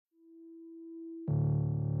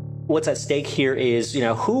What's at stake here is,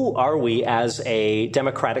 who are we as a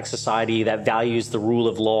democratic society that values the rule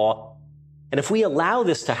of law? And if we allow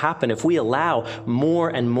this to happen, if we allow more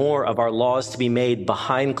and more of our laws to be made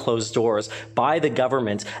behind closed doors by the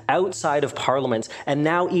government, outside of Parliament, and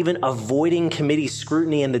now even avoiding committee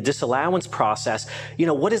scrutiny and the disallowance process,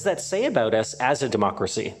 what does that say about us as a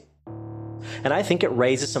democracy? And I think it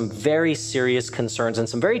raises some very serious concerns and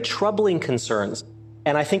some very troubling concerns.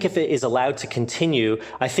 And I think if it is allowed to continue,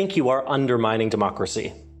 I think you are undermining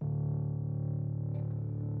democracy.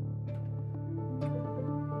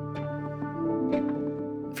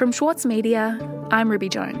 From Schwartz Media, I'm Ruby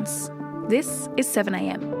Jones. This is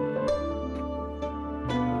 7am.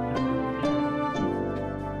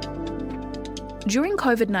 During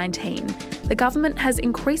COVID-19, the government has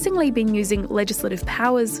increasingly been using legislative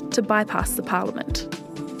powers to bypass the Parliament.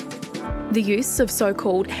 The use of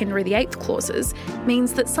so-called Henry VIII clauses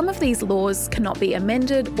means that some of these laws cannot be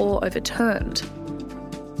amended or overturned.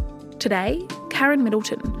 Today, Karen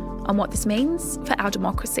Middleton on what this means for our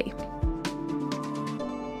democracy.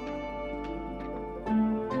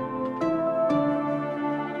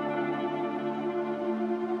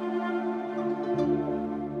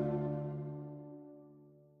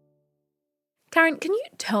 Karen, can you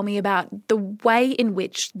tell me about the way in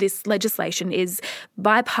which this legislation is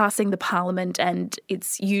bypassing the Parliament and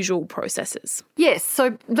its usual processes? Yes,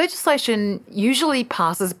 so legislation usually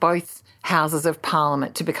passes both houses of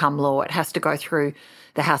Parliament to become law. It has to go through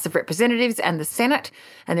the House of Representatives and the Senate,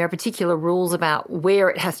 and there are particular rules about where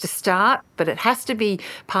it has to start, but it has to be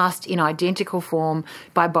passed in identical form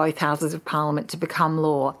by both houses of Parliament to become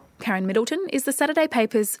law. Karen Middleton is the Saturday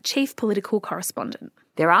paper's chief political correspondent.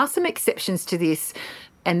 There are some exceptions to this,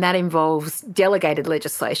 and that involves delegated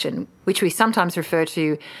legislation, which we sometimes refer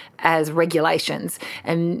to as regulations.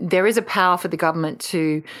 And there is a power for the government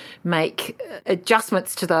to make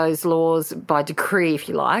adjustments to those laws by decree, if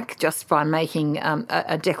you like, just by making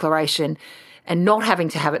a declaration and not having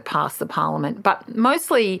to have it pass the Parliament. But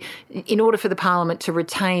mostly, in order for the Parliament to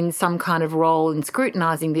retain some kind of role in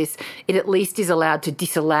scrutinising this, it at least is allowed to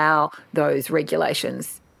disallow those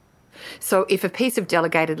regulations. So if a piece of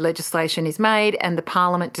delegated legislation is made and the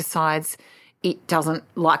Parliament decides it doesn't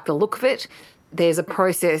like the look of it, there's a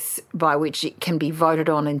process by which it can be voted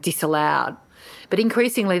on and disallowed. But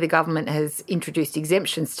increasingly the government has introduced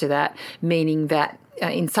exemptions to that, meaning that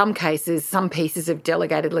in some cases, some pieces of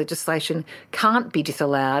delegated legislation can't be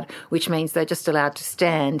disallowed, which means they're just allowed to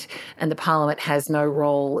stand and the Parliament has no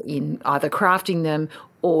role in either crafting them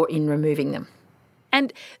or in removing them.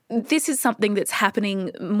 And this is something that's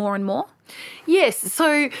happening more and more? Yes.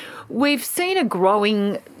 So we've seen a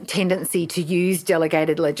growing tendency to use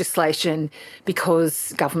delegated legislation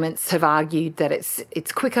because governments have argued that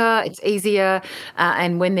it's quicker, it's easier,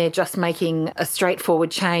 and when they're just making a straightforward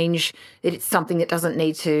change, it's something that doesn't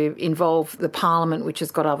need to involve the Parliament, which has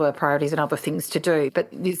got other priorities and other things to do. But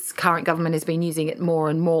this current government has been using it more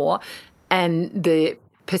and more, and the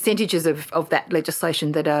percentages of that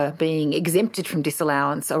legislation that are being exempted from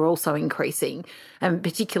disallowance are also increasing, and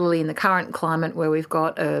particularly in the current climate where we've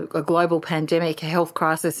got a global pandemic, a health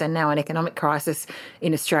crisis and now an economic crisis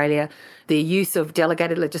in Australia, the use of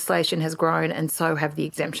delegated legislation has grown and so have the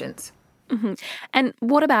exemptions. Mm-hmm. And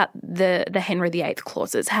what about the Henry VIII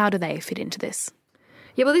clauses? How do they fit into this?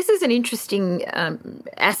 Yeah, well, this is an interesting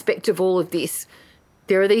aspect of all of this.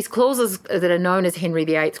 There are these clauses that are known as Henry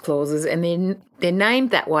VIII clauses, and they're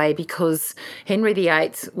named that way because Henry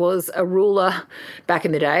VIII was a ruler back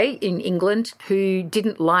in the day in England who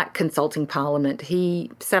didn't like consulting Parliament.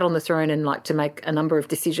 He sat on the throne and liked to make a number of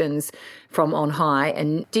decisions from on high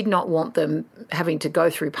and did not want them having to go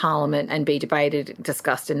through Parliament and be debated,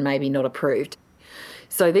 discussed and maybe not approved.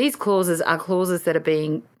 So these clauses are clauses that are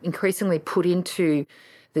being increasingly put into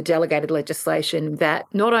the delegated legislation that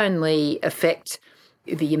not only affect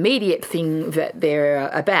the immediate thing that they're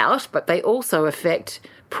about, but they also affect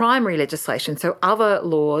primary legislation, so other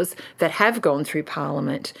laws that have gone through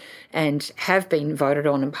Parliament and have been voted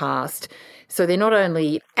on and passed. So they're not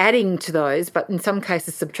only adding to those, but in some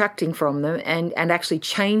cases subtracting from them and actually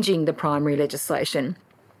changing the primary legislation.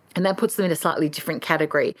 And that puts them in a slightly different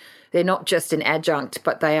category. They're not just an adjunct,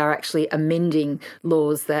 but they are actually amending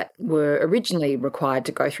laws that were originally required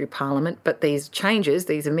to go through Parliament. But these changes,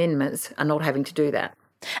 these amendments, are not having to do that.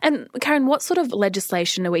 And Karen, what sort of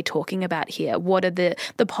legislation are we talking about here? What are the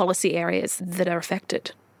policy areas that are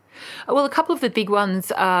affected? Well, a couple of the big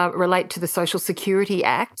ones relate to the Social Security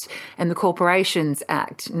Act and the Corporations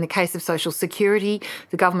Act. In the case of Social Security,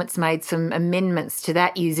 the government's made some amendments to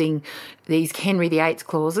that using these Henry VIII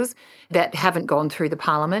clauses that haven't gone through the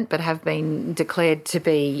Parliament but have been declared to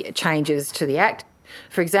be changes to the Act.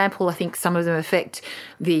 For example, I think some of them affect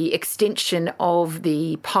the extension of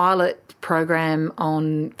the pilot program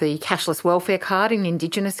on the cashless welfare card in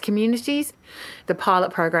Indigenous communities. The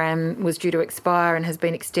pilot program was due to expire and has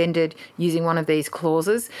been extended using one of these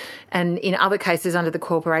clauses. And in other cases under the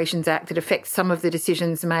Corporations Act, it affects some of the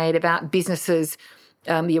decisions made about businesses,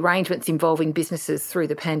 the arrangements involving businesses through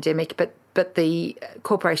the pandemic, but the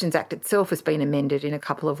Corporations Act itself has been amended in a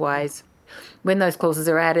couple of ways. When those clauses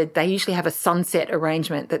are added, they usually have a sunset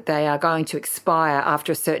arrangement that they are going to expire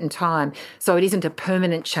after a certain time. So it isn't a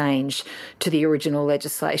permanent change to the original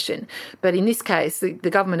legislation. But in this case, the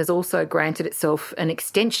government has also granted itself an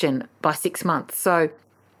extension by 6 months. So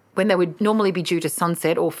when they would normally be due to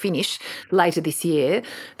sunset or finish later this year,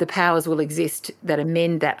 the powers will exist that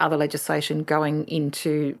amend that other legislation going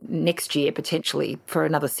into next year, potentially, for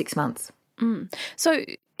another 6 months. So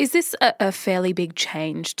is this a fairly big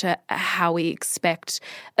change to how we expect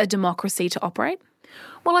a democracy to operate?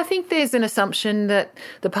 Well, I think there's an assumption that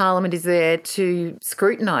the Parliament is there to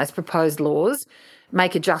scrutinise proposed laws,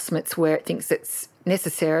 make adjustments where it thinks it's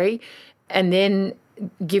necessary, and then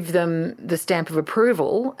give them the stamp of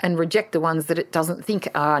approval and reject the ones that it doesn't think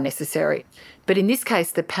are necessary. But in this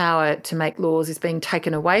case, the power to make laws is being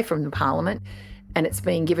taken away from the Parliament and it's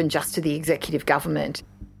being given just to the executive government.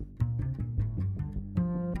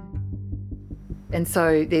 And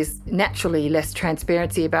so there's naturally less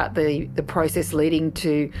transparency about the process leading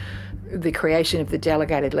to the creation of the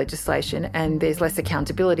delegated legislation, and there's less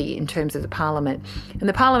accountability in terms of the Parliament. And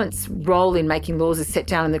the Parliament's role in making laws is set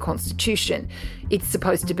down in the Constitution. It's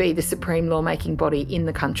supposed to be the supreme lawmaking body in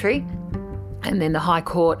the country. And then the High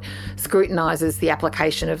Court scrutinises the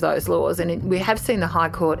application of those laws. And we have seen the High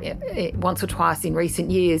Court once or twice in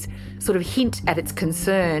recent years sort of hint at its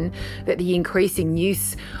concern that the increasing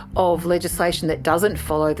use of legislation that doesn't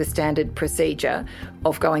follow the standard procedure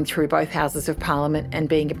of going through both houses of Parliament and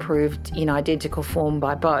being approved in identical form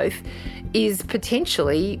by both is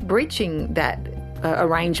potentially breaching that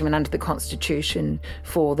arrangement under the Constitution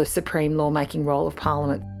for the supreme lawmaking role of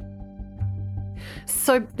Parliament.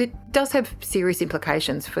 So it does have serious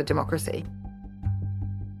implications for democracy.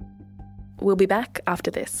 We'll be back after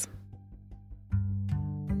this.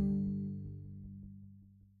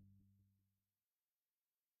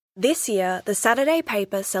 This year, the Saturday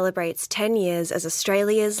Paper celebrates 10 years as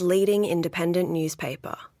Australia's leading independent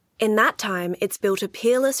newspaper. In that time, it's built a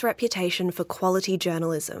peerless reputation for quality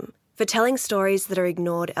journalism, for telling stories that are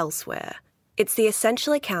ignored elsewhere. It's the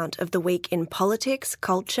essential account of the week in politics,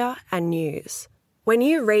 culture, and news. When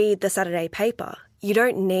you read the Saturday Paper, you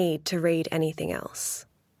don't need to read anything else.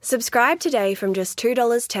 Subscribe today from just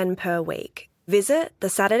 $2.10 per week. Visit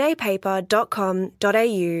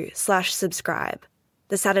thesaturdaypaper.com.au/subscribe.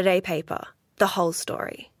 The Saturday Paper, the whole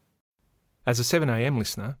story. As a 7am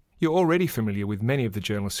listener, you're already familiar with many of the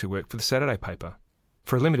journalists who work for the Saturday Paper.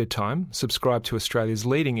 For a limited time, subscribe to Australia's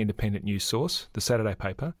leading independent news source, the Saturday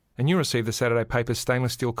Paper, and you'll receive the Saturday Paper's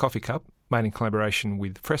stainless steel coffee cup, made in collaboration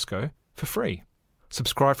with Fresco, for free.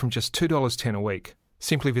 Subscribe from just $2.10 a week.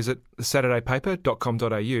 Simply visit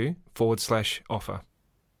thesaturdaypaper.com.au/offer.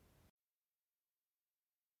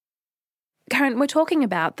 Karen, we're talking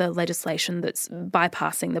about the legislation that's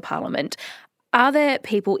bypassing the Parliament. Are there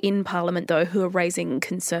people in Parliament, though, who are raising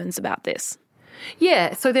concerns about this?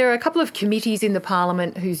 Yeah, so there are a couple of committees in the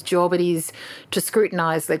Parliament whose job it is to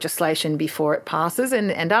scrutinise legislation before it passes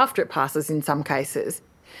and after it passes in some cases.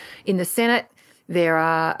 In the Senate, there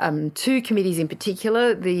are two committees in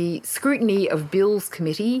particular, the Scrutiny of Bills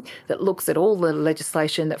Committee that looks at all the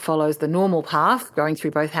legislation that follows the normal path going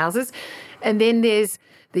through both houses. And then there's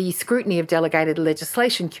the Scrutiny of Delegated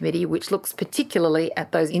Legislation Committee, which looks particularly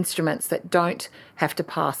at those instruments that don't have to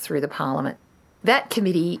pass through the Parliament. That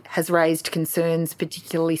committee has raised concerns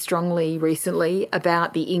particularly strongly recently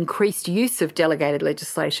about the increased use of delegated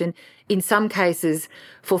legislation, in some cases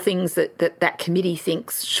for things that committee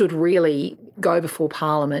thinks should really go before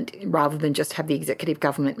Parliament rather than just have the executive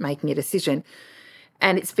government making a decision.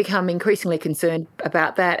 And it's become increasingly concerned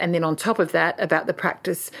about that. And then on top of that, about the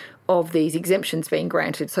practice of these exemptions being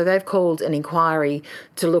granted. So they've called an inquiry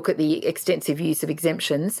to look at the extensive use of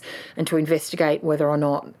exemptions and to investigate whether or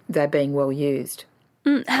not they're being well used.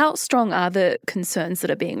 How strong are the concerns that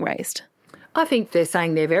are being raised? I think they're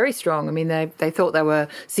saying they're very strong. I mean, they thought they were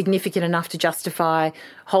significant enough to justify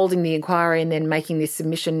holding the inquiry and then making this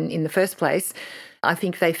submission in the first place. I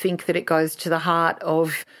think they think that it goes to the heart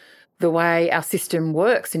of the way our system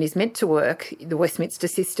works and is meant to work, the Westminster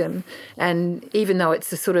system. And even though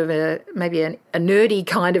it's a sort of maybe a nerdy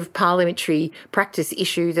kind of parliamentary practice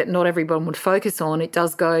issue that not everyone would focus on, it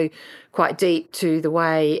does go quite deep to the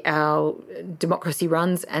way our democracy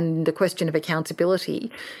runs and the question of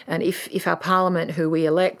accountability. And if our parliament, who we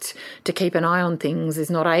elect to keep an eye on things, is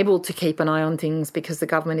not able to keep an eye on things because the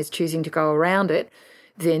government is choosing to go around it,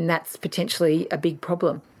 then that's potentially a big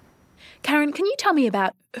problem. Karen, can you tell me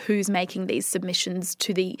about who's making these submissions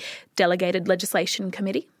to the Delegated Legislation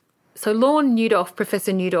Committee? So Lorne Newdoff,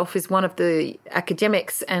 Professor Newdoff, is one of the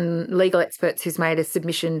academics and legal experts who's made a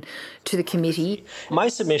submission to the committee. My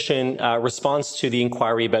submission responds to the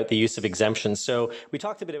inquiry about the use of exemptions. So we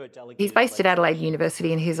talked a bit about delegated... He's based at Adelaide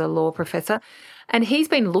University and he's a law professor. And he's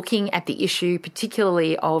been looking at the issue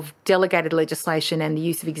particularly of delegated legislation and the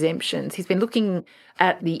use of exemptions. He's been looking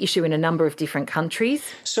at the issue in a number of different countries.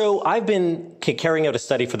 So I've been carrying out a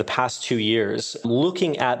study for the past 2 years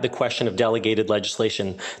looking at the question of delegated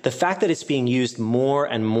legislation, the fact that it's being used more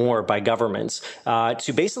and more by governments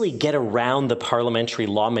to basically get around the parliamentary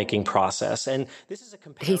lawmaking process. And this is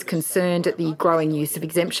He's concerned at the growing use of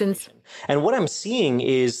exemptions. And what I'm seeing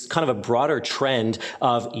is kind of a broader trend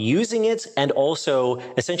of using it and also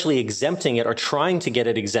essentially exempting it or trying to get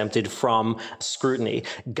it exempted from scrutiny.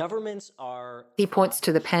 Governments are... He points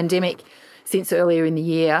to the pandemic since earlier in the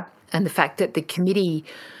year and the fact that the committee,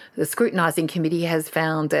 the scrutinising committee, has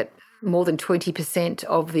found that more than 20%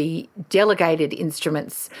 of the delegated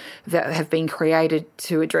instruments that have been created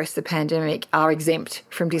to address the pandemic are exempt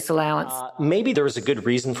from disallowance. Maybe there is a good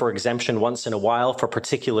reason for exemption once in a while for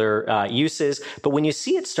particular uses, but when you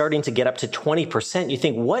see it starting to get up to 20%, you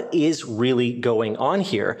think, what is really going on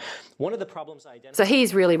here? One of the problems I identified... So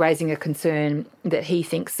he's really raising a concern that he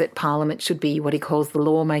thinks that Parliament should be what he calls the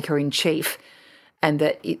lawmaker in chief, and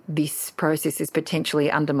that this process is potentially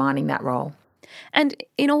undermining that role. And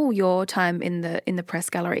in all your time in the press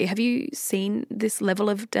gallery, have you seen this level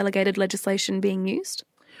of delegated legislation being used?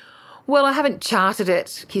 Well, I haven't charted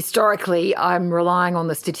it historically. I'm relying on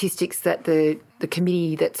the statistics that the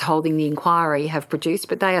committee that's holding the inquiry have produced,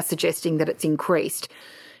 but they are suggesting that it's increased.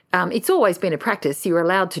 It's always been a practice. You're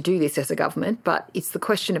allowed to do this as a government, but it's the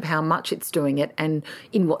question of how much it's doing it and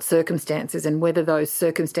in what circumstances, and whether those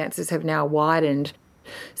circumstances have now widened.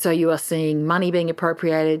 So you are seeing money being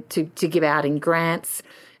appropriated to give out in grants,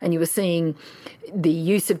 and you are seeing the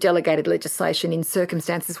use of delegated legislation in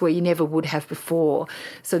circumstances where you never would have before.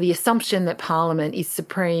 So the assumption that Parliament is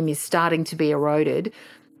supreme is starting to be eroded,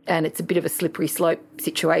 and it's a bit of a slippery slope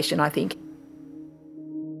situation, I think.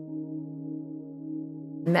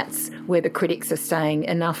 And that's where the critics are saying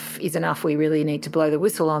enough is enough. We really need to blow the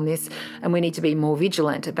whistle on this, and we need to be more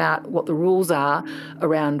vigilant about what the rules are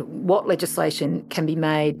around what legislation can be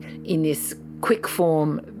made in this quick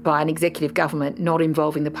form by an executive government not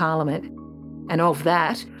involving the Parliament. And of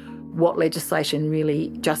that, what legislation really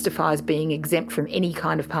justifies being exempt from any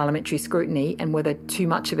kind of parliamentary scrutiny, and whether too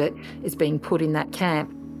much of it is being put in that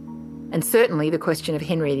camp. And certainly the question of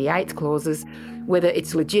Henry VIII clauses, whether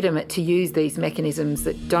it's legitimate to use these mechanisms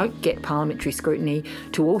that don't get parliamentary scrutiny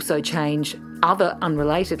to also change other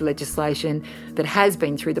unrelated legislation that has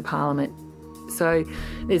been through the Parliament. So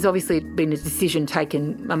there's obviously been a decision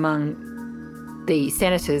taken among the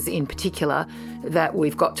senators in particular that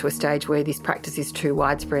we've got to a stage where this practice is too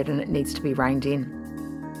widespread and it needs to be reined in.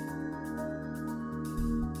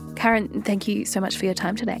 Karen, thank you so much for your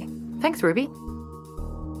time today. Thanks, Ruby.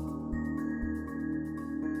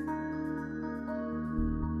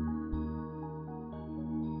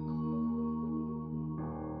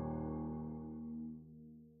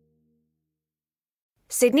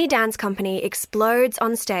 Sydney Dance Company explodes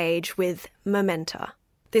on stage with Momenta.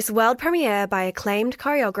 This world premiere by acclaimed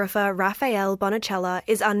choreographer Raphael Bonacella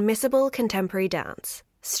is unmissable contemporary dance.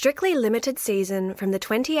 Strictly limited season from the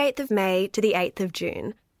 28th of May to the 8th of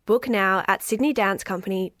June. Book now at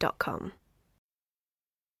sydneydancecompany.com.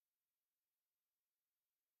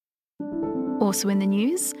 Also in the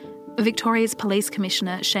news, Victoria's Police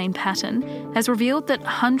Commissioner Shane Patton has revealed that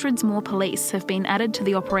hundreds more police have been added to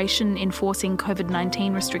the operation enforcing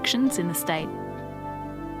COVID-19 restrictions in the state.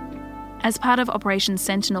 As part of Operation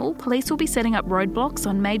Sentinel, police will be setting up roadblocks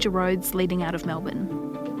on major roads leading out of Melbourne.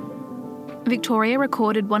 Victoria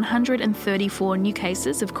recorded 134 new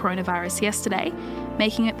cases of coronavirus yesterday,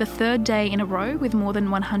 making it the third day in a row with more than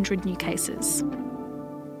 100 new cases.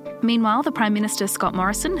 Meanwhile, the Prime Minister Scott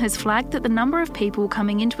Morrison has flagged that the number of people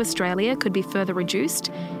coming into Australia could be further reduced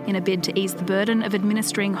in a bid to ease the burden of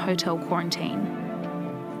administering hotel quarantine.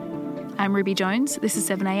 I'm Ruby Jones. This is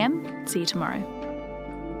 7am. See you tomorrow.